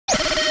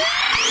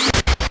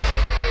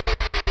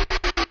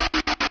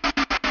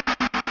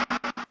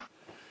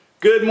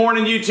Good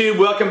morning, YouTube.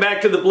 Welcome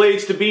back to the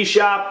Blades to Be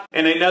shop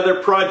and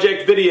another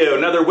project video,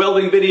 another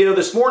welding video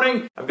this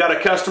morning. I've got a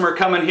customer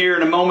coming here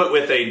in a moment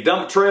with a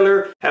dump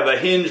trailer, have a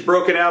hinge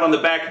broken out on the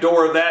back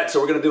door of that,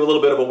 so we're going to do a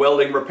little bit of a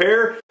welding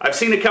repair. I've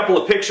seen a couple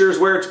of pictures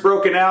where it's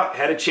broken out,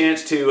 had a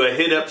chance to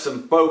hit up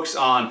some folks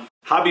on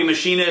Hobby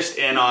Machinist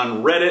and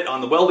on Reddit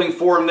on the welding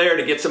forum there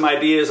to get some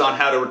ideas on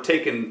how to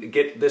take and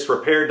get this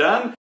repair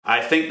done.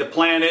 I think the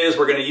plan is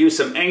we're going to use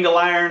some angle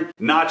iron,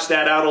 notch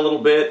that out a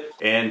little bit,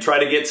 and try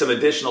to get some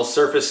additional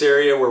surface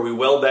area where we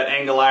weld that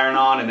angle iron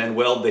on and then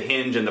weld the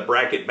hinge and the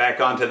bracket back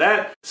onto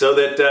that so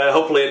that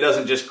hopefully it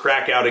doesn't just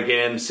crack out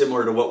again,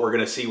 similar to what we're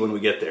going to see when we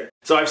get there.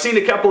 So I've seen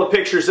a couple of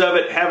pictures of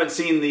it, haven't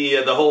seen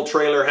the whole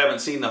trailer,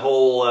 haven't seen the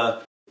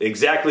whole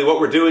exactly what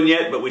we're doing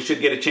yet, but we should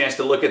get a chance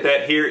to look at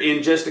that here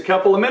in just a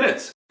couple of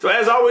minutes. So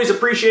as always,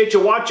 appreciate you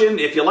watching.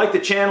 If you like the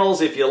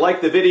channels, if you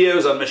like the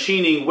videos on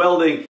machining,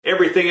 welding,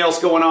 everything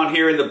else going on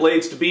here in the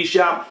Blades to Be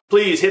shop,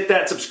 please hit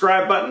that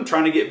subscribe button.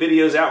 Trying to get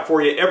videos out for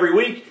you every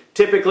week,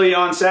 typically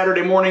on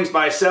Saturday mornings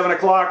by 7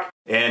 o'clock.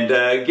 And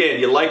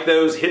again, you like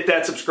those, hit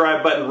that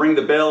subscribe button, ring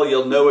the bell.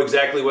 You'll know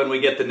exactly when we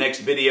get the next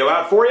video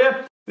out for you.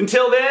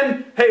 Until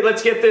then, hey,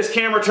 let's get this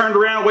camera turned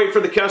around, wait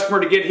for the customer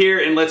to get here,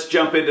 and let's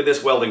jump into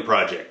this welding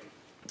project.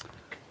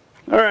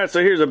 Alright,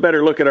 so here's a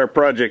better look at our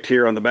project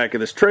here on the back of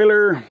this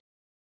trailer.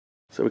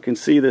 So we can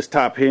see this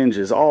top hinge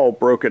is all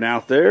broken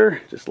out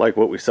there, just like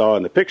what we saw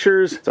in the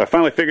pictures. So I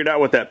finally figured out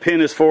what that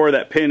pin is for.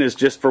 That pin is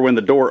just for when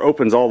the door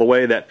opens all the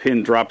way, that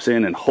pin drops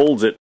in and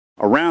holds it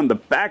around the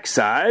back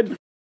side.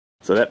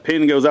 So that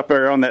pin goes up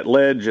there on that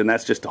ledge, and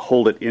that's just to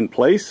hold it in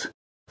place.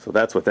 So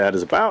that's what that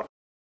is about.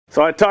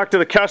 So I talked to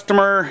the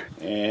customer,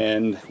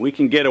 and we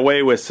can get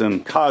away with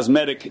some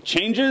cosmetic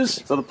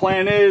changes. So the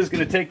plan is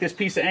going to take this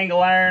piece of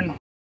angle iron,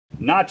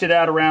 notch it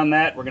out around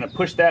that. We're going to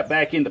push that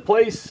back into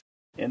place,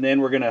 and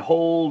then we're going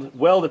to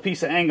weld a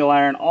piece of angle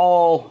iron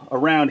all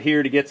around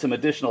here to get some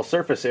additional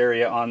surface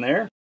area on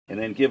there, and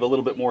then give a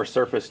little bit more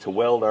surface to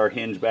weld our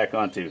hinge back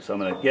onto. So I'm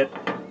going to get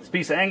this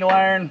piece of angle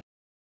iron,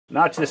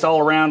 notch this all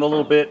around a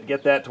little bit,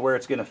 get that to where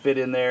it's going to fit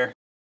in there.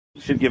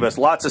 Should give us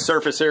lots of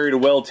surface area to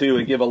weld to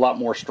and give a lot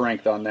more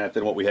strength on that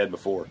than what we had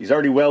before. He's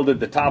already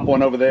welded the top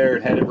one over there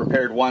and had it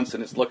repaired once,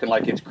 and it's looking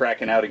like it's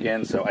cracking out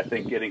again, so I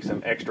think getting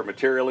some extra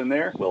material in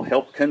there will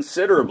help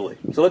considerably.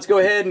 So let's go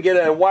ahead and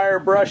get a wire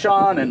brush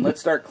on, and let's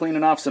start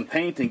cleaning off some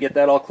paint and get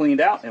that all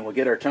cleaned out, and we'll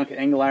get our chunk of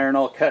angle iron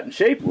all cut and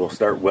shaped. We'll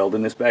start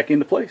welding this back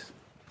into place.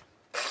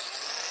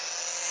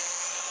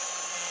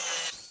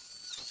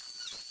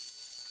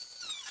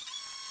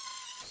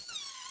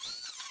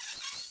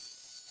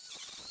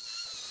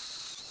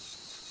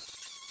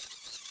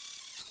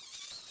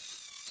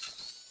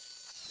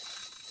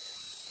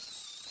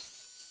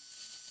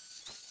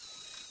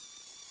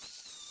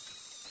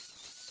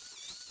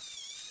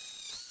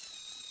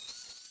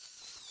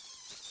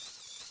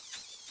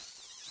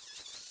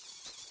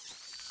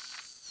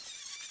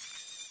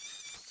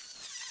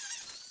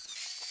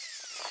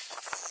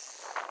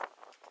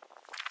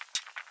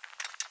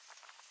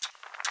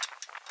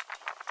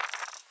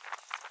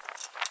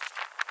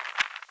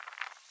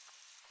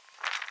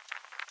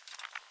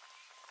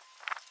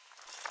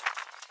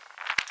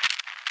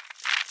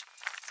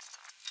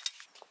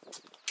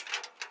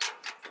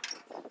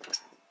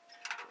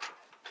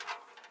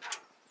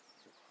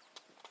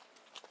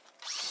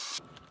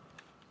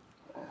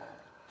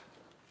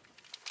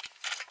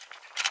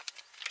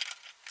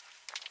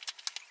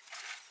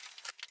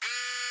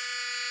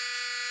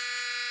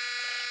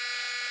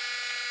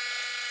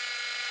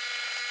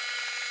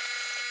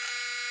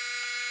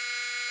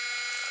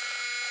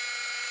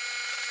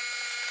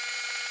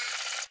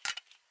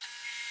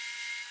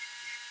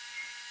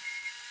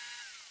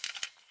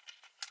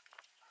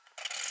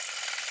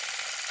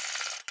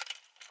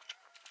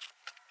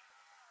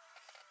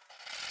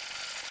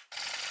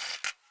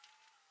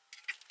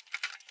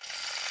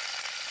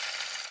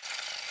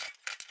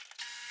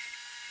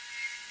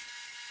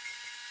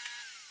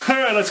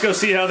 Alright, let's go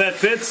see how that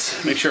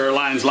fits. Make sure our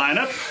lines line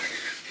up.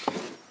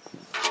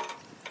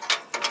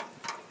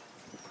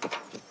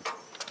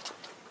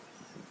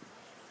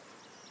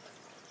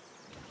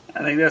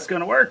 I think that's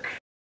going to work.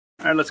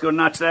 Alright, let's go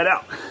notch that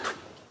out.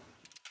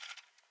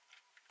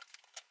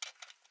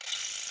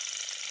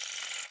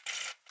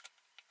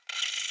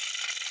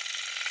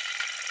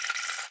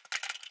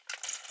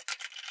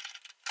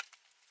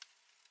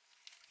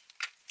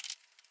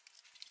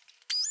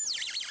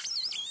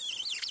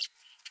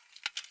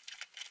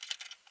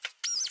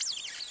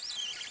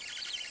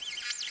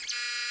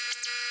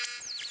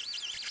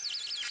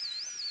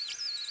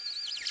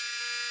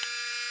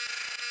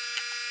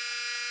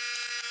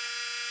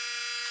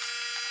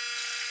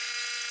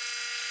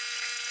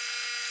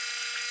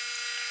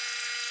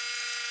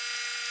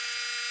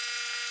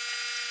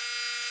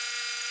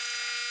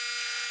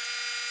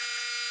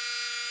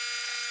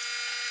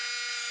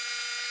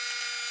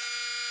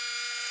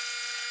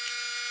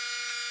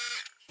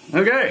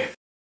 Okay,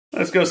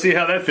 let's go see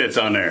how that fits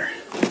on there.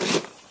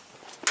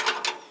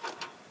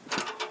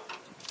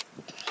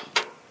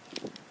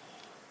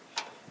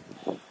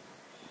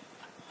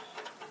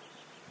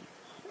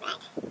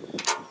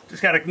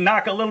 just got to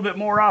knock a little bit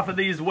more off of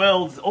these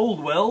welds,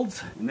 old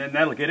welds, and then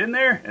that'll get in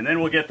there, and then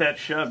we'll get that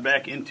shoved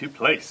back into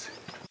place.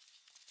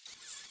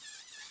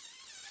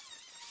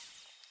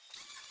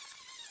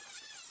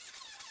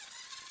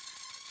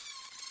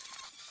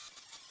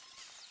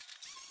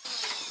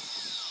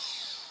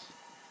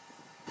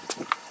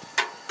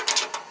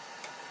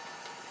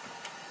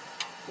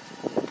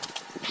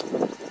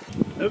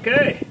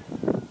 Okay,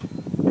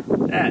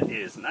 that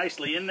is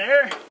nicely in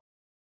there.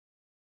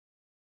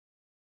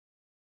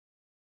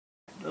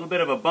 A little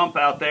bit of a bump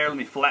out there. Let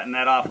me flatten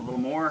that off a little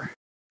more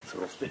so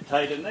it'll fit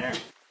tight in there.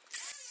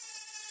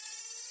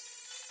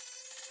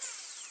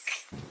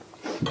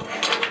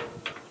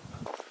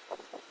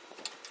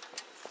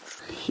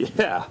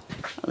 Yeah,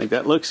 I think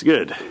that looks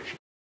good.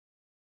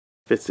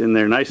 Fits in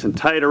there nice and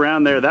tight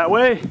around there that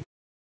way.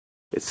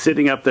 It's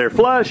sitting up there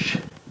flush.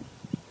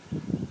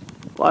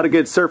 A lot of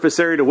good surface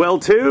area to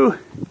weld to.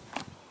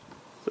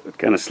 So it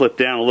kind of slipped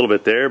down a little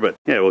bit there, but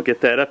yeah, we'll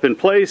get that up in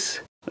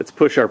place. Let's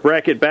push our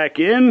bracket back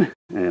in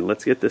and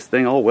let's get this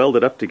thing all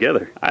welded up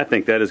together. I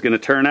think that is going to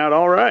turn out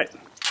all right.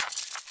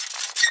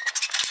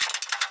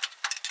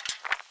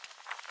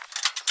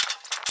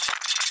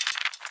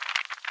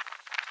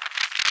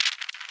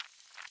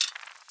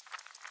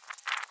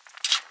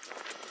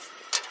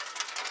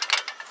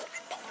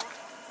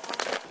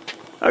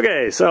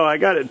 Okay, so I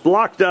got it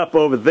blocked up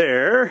over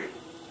there.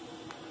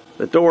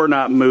 The door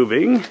not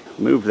moving.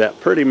 Move that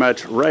pretty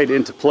much right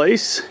into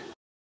place.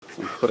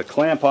 Put a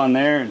clamp on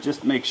there and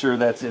just make sure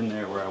that's in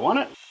there where I want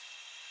it.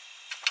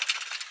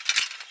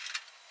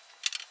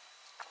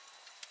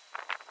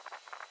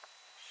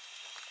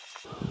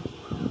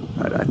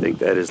 Right, I think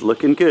that is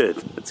looking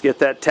good. Let's get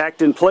that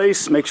tacked in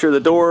place, make sure the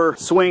door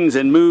swings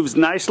and moves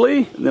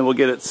nicely, and then we'll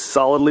get it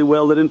solidly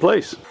welded in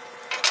place.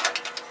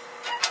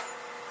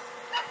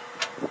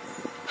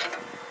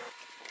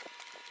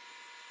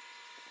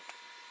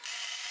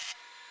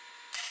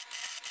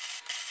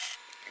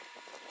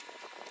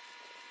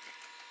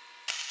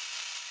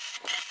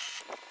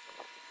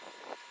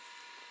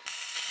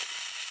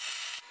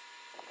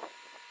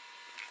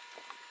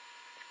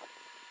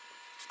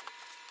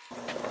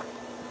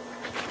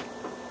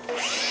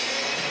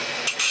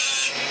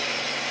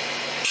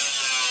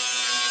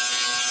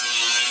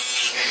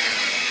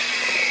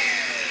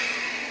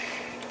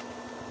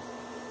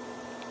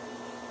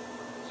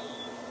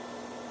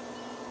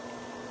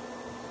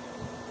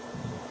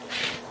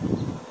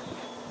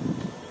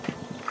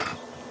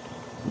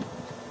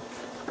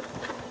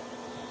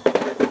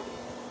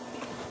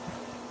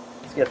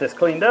 Let's get this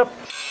cleaned up.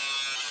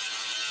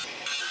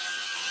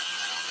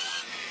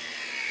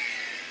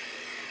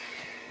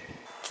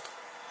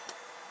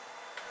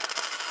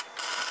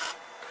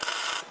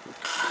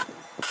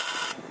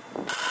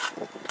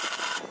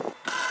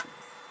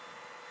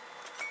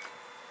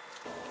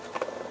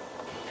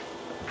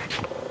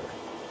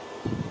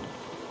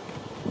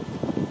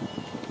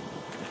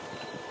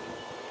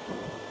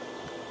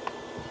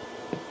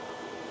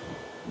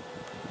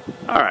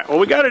 Alright, well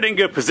we got it in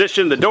good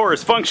position. The door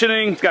is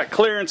functioning. It's got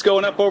clearance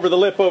going up over the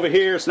lip over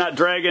here. It's not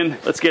dragging.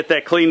 Let's get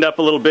that cleaned up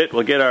a little bit.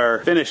 We'll get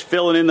our finish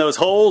filling in those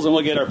holes and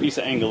we'll get our piece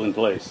of angle in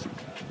place.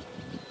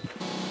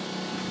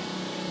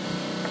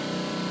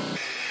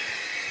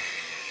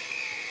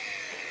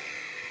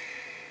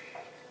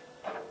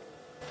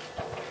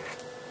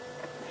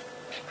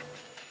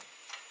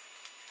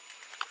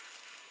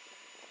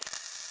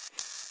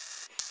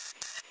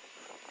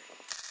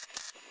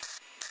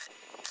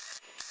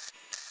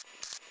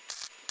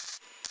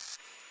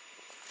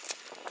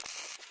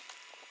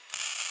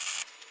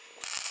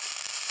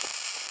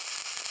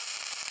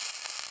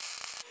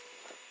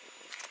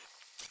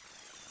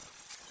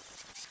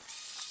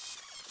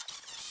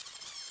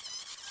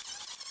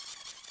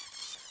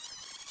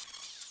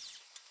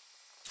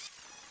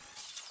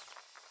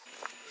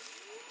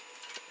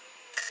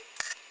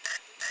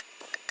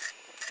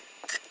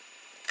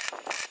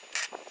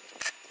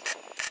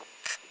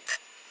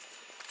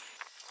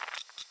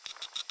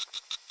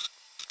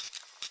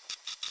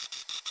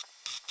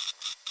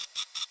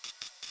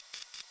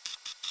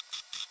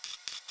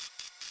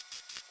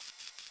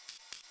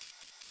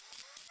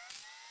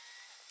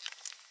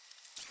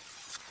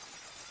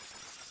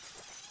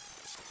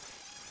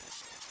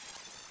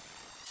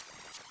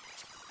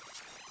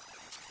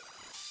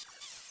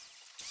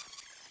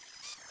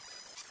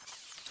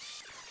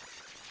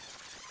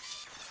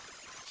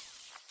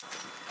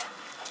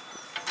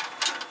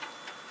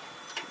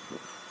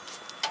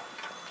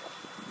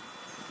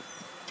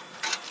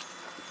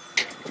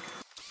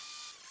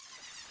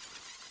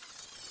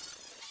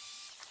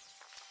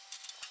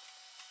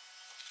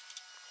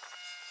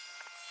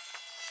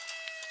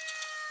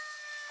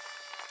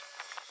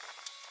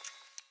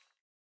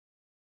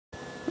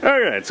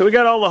 Alright, so we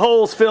got all the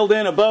holes filled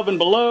in above and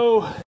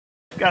below.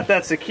 Got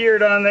that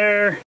secured on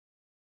there.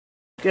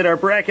 Get our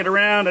bracket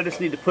around. I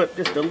just need to put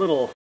just a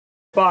little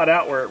spot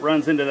out where it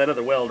runs into that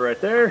other weld right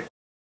there.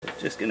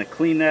 Just going to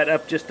clean that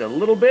up just a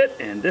little bit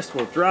and this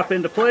will drop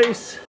into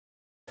place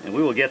and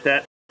we will get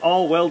that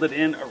all welded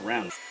in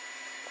around.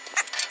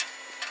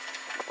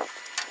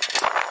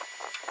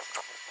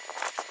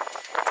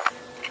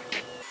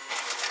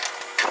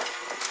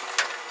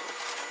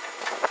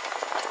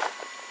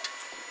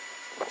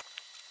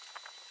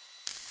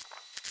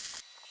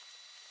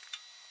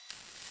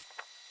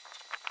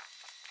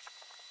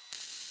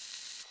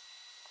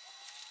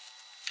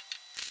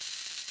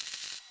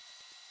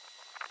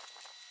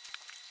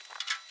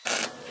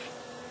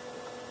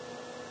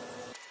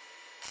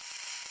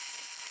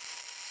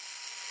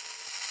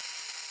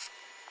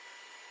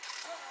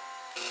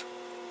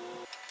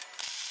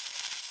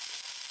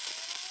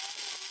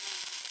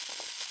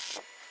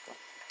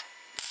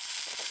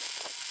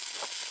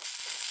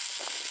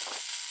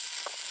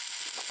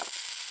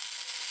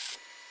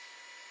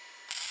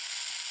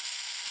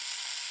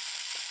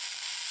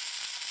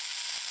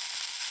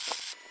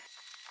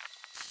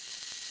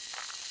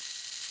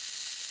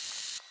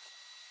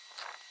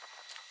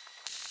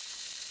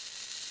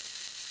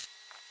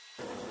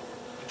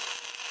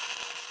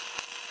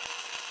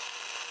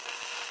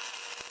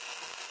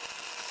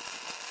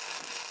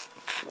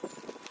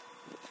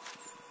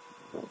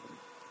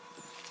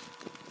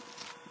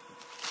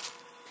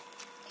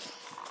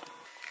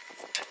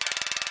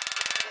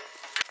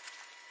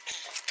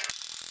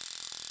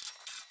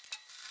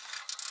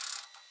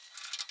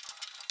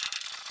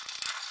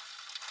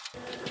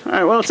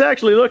 Alright, well, it's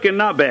actually looking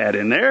not bad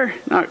in there.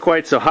 Not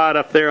quite so hot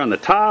up there on the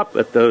top,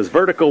 but those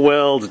vertical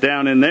welds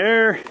down in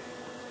there,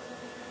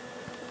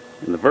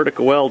 and the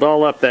vertical weld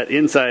all up that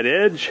inside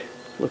edge,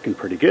 looking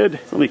pretty good.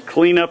 So let me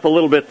clean up a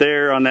little bit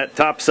there on that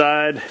top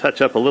side, touch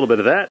up a little bit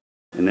of that,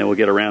 and then we'll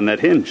get around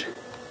that hinge.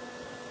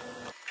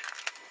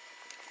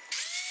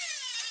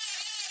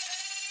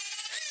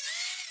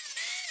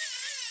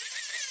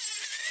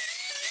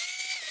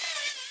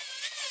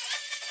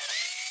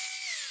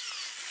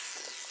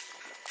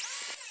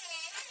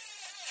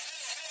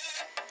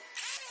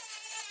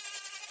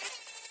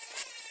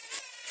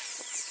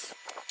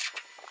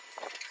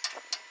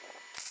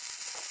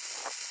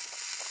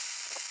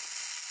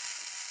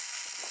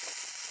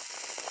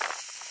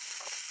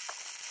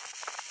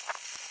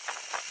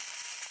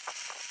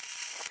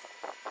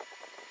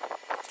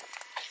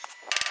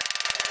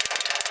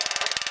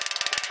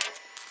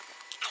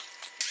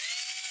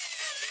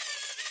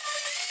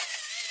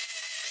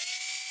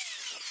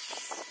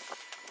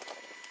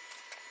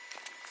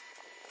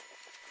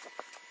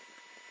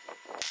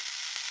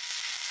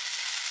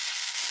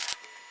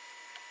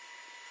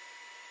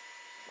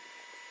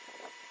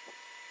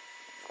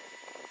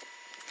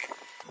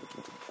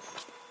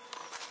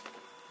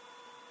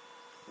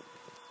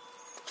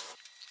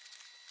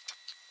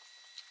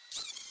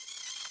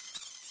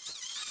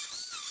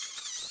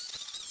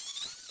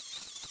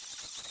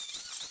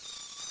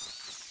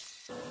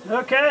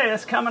 Okay,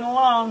 that's coming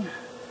along.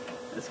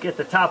 Let's get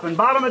the top and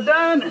bottom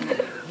done,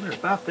 and we're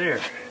about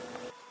there.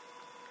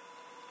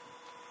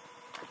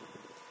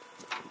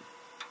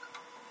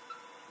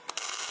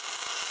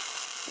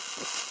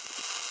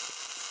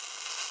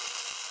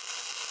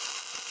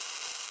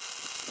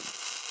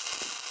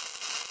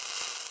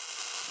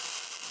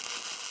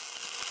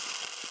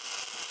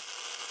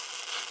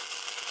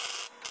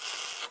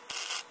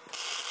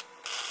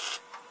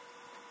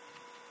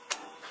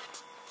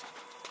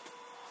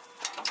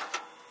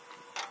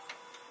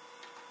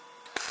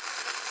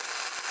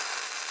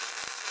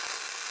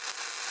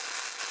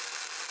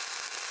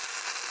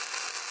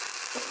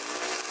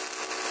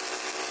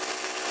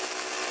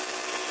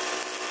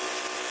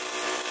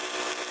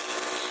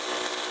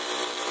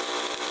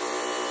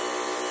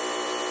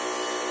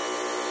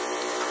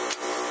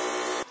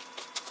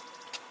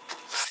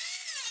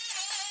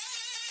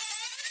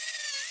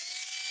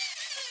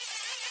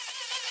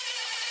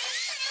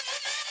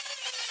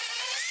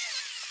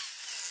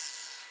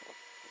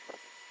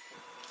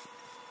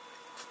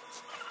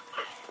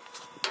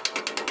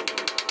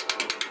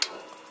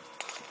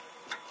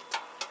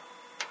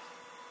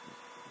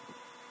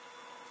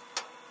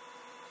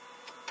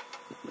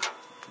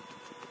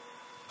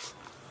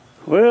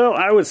 Well,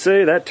 I would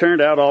say that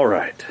turned out all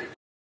right.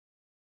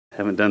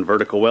 Haven't done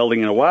vertical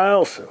welding in a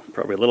while, so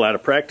probably a little out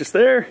of practice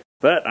there.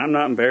 But I'm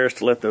not embarrassed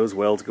to let those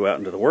welds go out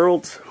into the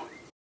world, so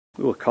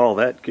we will call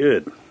that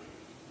good.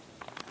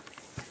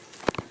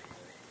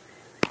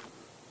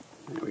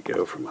 There we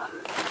go from a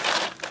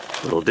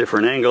little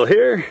different angle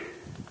here.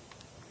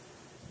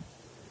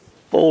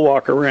 Full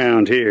walk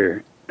around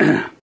here.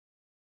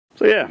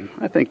 So yeah,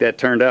 I think that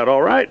turned out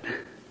all right.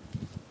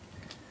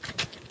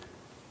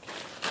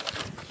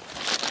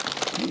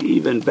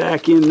 Even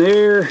back in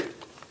there,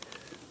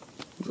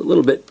 it's a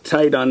little bit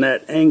tight on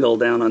that angle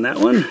down on that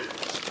one.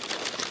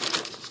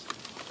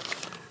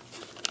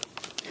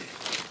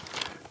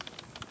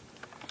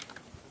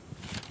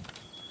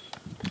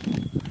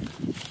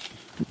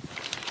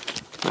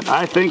 But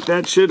I think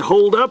that should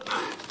hold up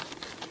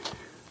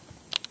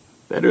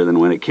better than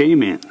when it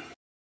came in.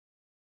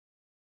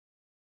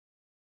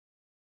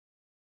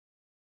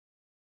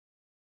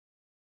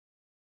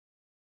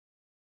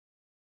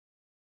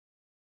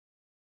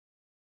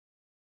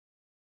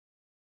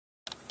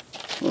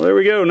 Well, there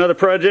we go, another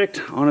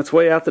project on its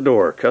way out the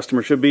door.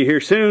 Customer should be here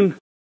soon.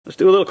 Let's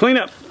do a little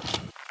cleanup.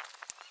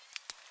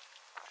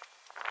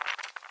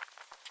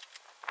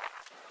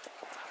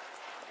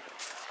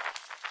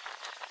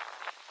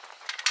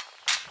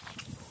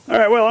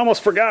 Alright, well, I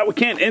almost forgot we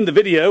can't end the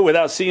video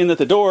without seeing that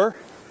the door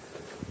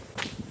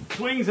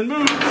swings and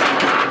moves.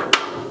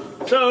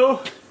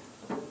 So,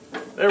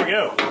 there we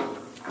go.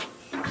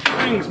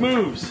 Swings,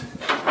 moves.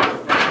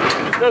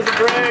 Doesn't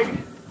drag.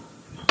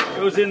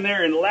 Goes in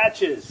there and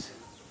latches.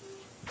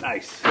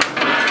 Nice.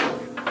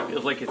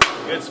 Feels like it's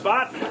a good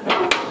spot.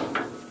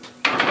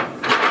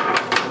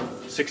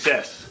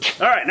 Success.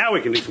 All right, now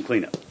we can do some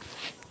cleanup.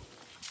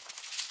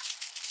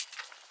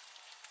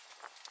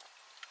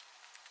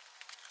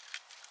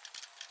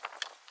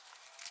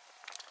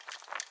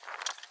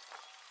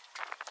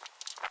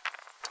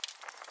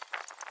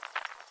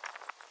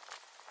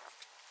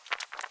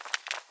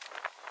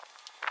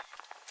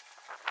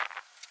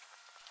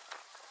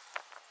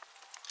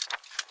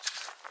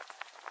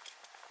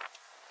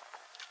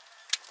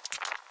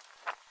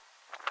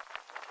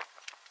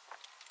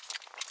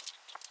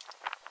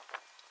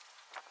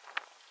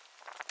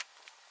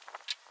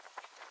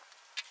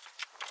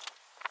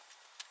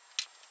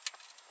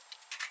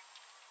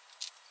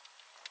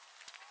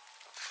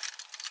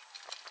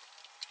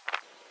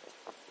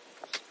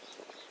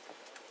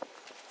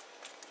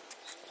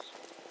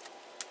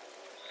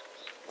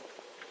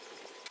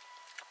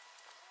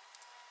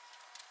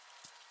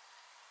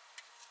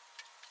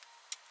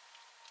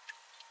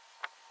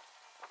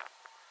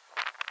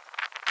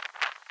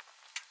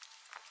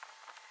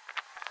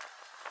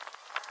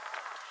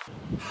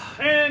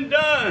 And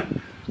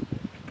done.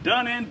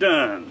 Done and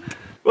done.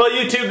 Well,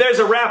 YouTube, there's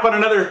a wrap on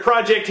another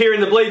project here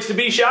in the Blades to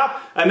Be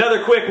shop.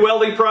 Another quick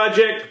welding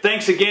project.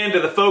 Thanks again to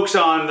the folks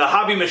on the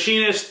Hobby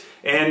Machinist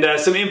and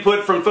some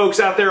input from folks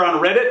out there on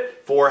Reddit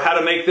for how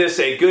to make this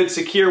a good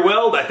secure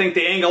weld. I think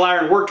the angle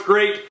iron worked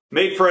great.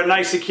 Made for a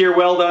nice secure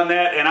weld on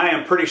that, and I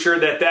am pretty sure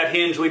that that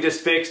hinge we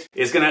just fixed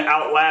is going to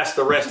outlast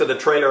the rest of the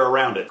trailer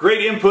around it.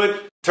 Great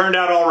input. Turned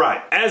out all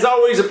right. As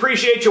always,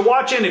 appreciate you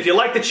watching. If you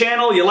like the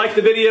channel, you like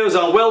the videos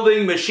on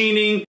welding,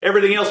 machining,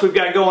 everything else we've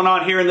got going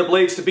on here in the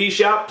Blades to Be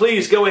shop,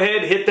 please go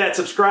ahead, hit that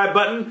subscribe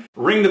button,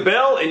 ring the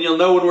bell, and you'll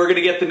know when we're going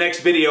to get the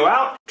next video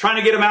out. Trying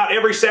to get them out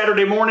every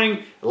Saturday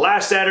morning.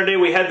 Last Saturday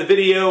we had the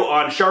video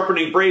on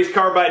sharpening brazed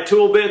carbide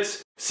tool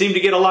bits. Seemed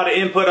to get a lot of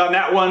input on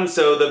that one,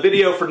 so the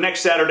video for next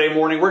Saturday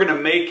morning, we're going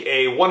to make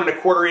a 1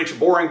 1/4 inch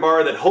boring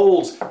bar that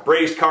holds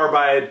brazed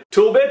carbide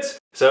tool bits.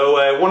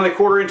 So 1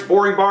 1/4 inch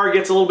boring bar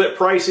gets a little bit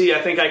pricey. I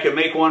think I could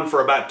make one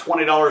for about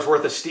 $20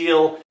 worth of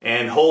steel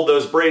and hold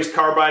those brazed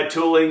carbide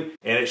tooling,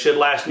 and it should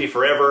last me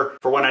forever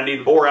for when I need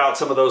to bore out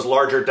some of those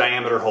larger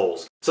diameter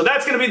holes. So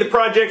that's going to be the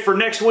project for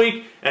next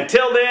week.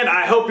 Until then,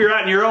 I hope you're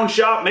out in your own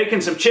shop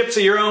making some chips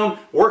of your own,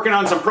 working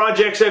on some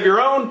projects of your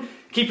own.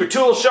 Keep your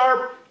tools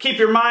sharp. Keep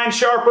your mind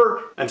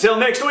sharper. Until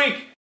next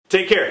week,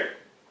 take care.